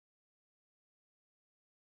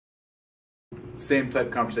same type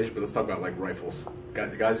of conversation, but let's talk about like rifles.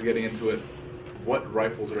 Guys are getting into it. What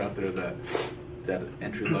rifles are out there that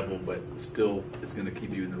entry level, but still is going to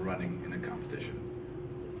keep you in the running in a competition?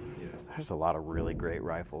 Yeah. There's a lot of really great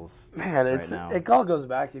rifles. Man, right now. it all goes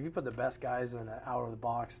back to if you put the best guys in an out of the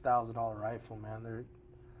box $1,000 rifle, man, they're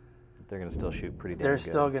going to still shoot pretty damn they're good.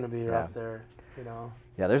 still going to be up there, you know.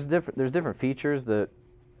 Yeah, there's different features that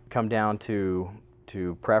come down to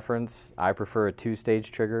preference. I prefer a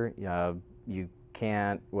 2-stage trigger. You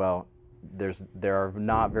can't, well, there are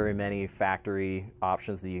not very many factory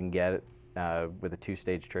options that you can get with a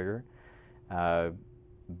 2-stage trigger.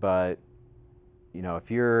 But you know,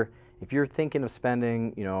 if you're thinking of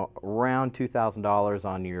spending, you know, around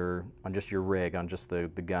 $2,000 on just your rig, on just the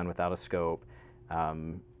gun without a scope,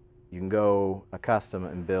 you can go a custom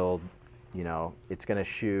and build. You know, it's going to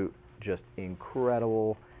shoot just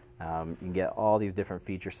incredible. You can get all these different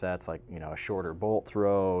feature sets, like, you know, a shorter bolt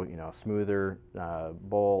throw, you know, a smoother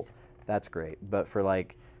bolt. That's great. But for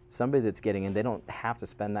like somebody that's getting in, they don't have to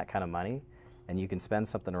spend that kind of money, and you can spend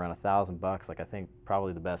something around $1,000. Like, I think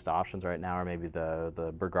probably the best options right now are maybe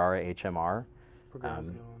the Bergara HMR. Bergara's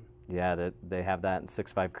a good one. Yeah, they have that in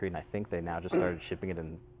 6.5 Creed, and I think they now just started shipping it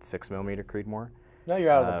in 6mm Creedmoor. No,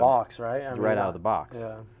 you're out of the box, right? It's right out of the box.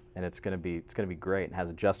 Yeah. And it's gonna be great. It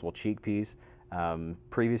has adjustable cheek piece.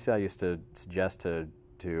 Previously, I used to suggest to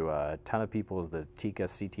a ton of people is the Tikka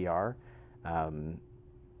CTR.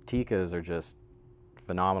 Tikkas are just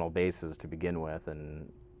phenomenal bases to begin with,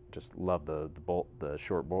 and just love the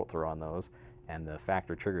short bolt throw on those, and the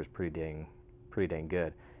factory trigger is pretty dang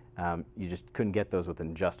good. You just couldn't get those with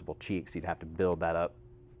adjustable cheeks. You'd have to build that up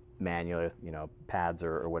manually, you know, pads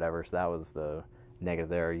or whatever. So that was the negative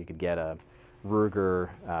there. You could get a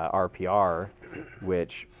Ruger RPR,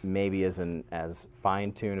 which maybe isn't as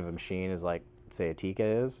fine-tuned of a machine as, like, say, a Tikka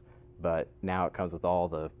is, but now it comes with all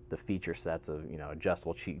the feature sets of, you know,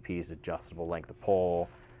 adjustable cheek piece, adjustable length of pole,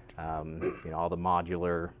 you know, all the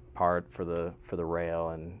modular part for the rail,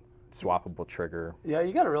 and swappable trigger. Yeah,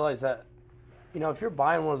 you got to realize that, you know, if you're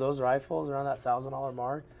buying one of those rifles around that $1,000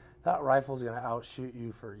 mark, that rifle's going to outshoot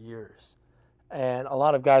you for years. And a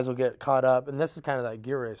lot of guys will get caught up, and this is kind of that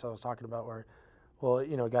gear race I was talking about where, well,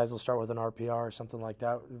 you know, guys will start with an RPR or something like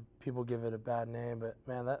that. People give it a bad name, but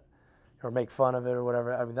man, or make fun of it or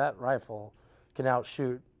whatever. I mean, that rifle can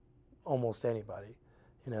outshoot almost anybody,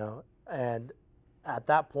 you know. And at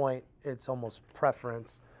that point, it's almost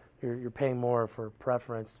preference. You're paying more for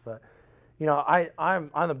preference, but you know, I'm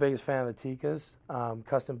the biggest fan of the Tikkas,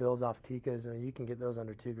 custom builds off Tikkas. I mean, you can get those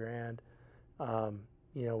under $2,000.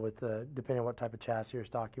 You know, with depending on what type of chassis or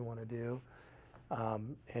stock you want to do,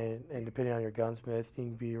 and depending on your gunsmith, you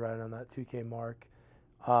can be right on that $2K mark.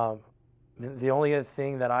 The only other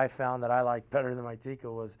thing that I found that I liked better than my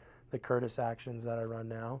Tikka was the Curtis actions that I run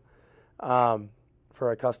now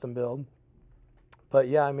for a custom build. But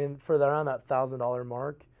yeah, I mean, for around that $1,000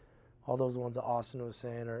 mark, all those ones that Austin was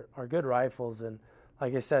saying are good rifles. And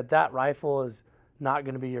like I said, that rifle is not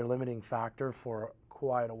going to be your limiting factor for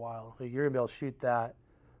quite a while. Like, you're going to be able to shoot that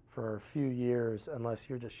for a few years unless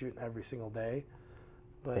you're just shooting every single day.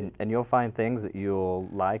 But and you'll find things that you'll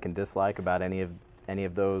like and dislike about any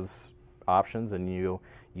of those options, and you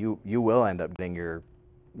will end up getting your,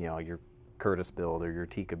 you know, your Curtis build or your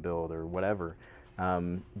Tikka build or whatever.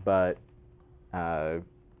 But to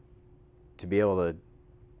be able to,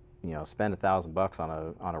 you know, spend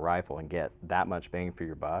 $1,000 on a rifle and get that much bang for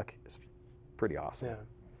your buck is pretty awesome. yeah,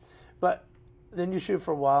 but then you shoot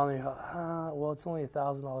for a while and you go, well, it's only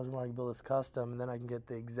 $1,000 more. I can build this custom, and then I can get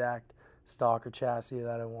the exact stock or chassis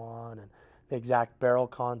that I want, and the exact barrel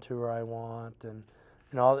contour I want, and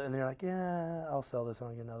all. And you're like, yeah, I'll sell this and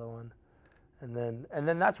I'll get another one, and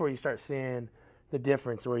then that's where you start seeing the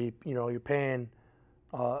difference, where you're paying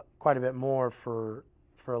quite a bit more for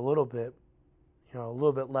a little bit, you know, a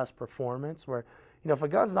little bit less performance. Where, you know, if a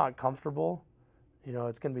gun's not comfortable, you know,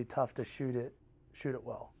 it's going to be tough to shoot it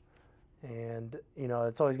well. And, you know,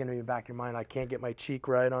 it's always going to be in the back of your mind, I can't get my cheek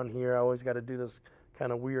right on here. I always got to do this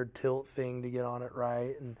kind of weird tilt thing to get on it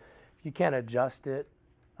right. And if you can't adjust it,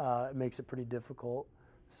 it makes it pretty difficult.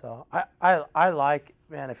 So I like,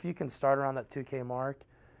 man, if you can start around that $2K mark,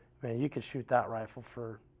 man, you can shoot that rifle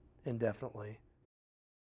for indefinitely.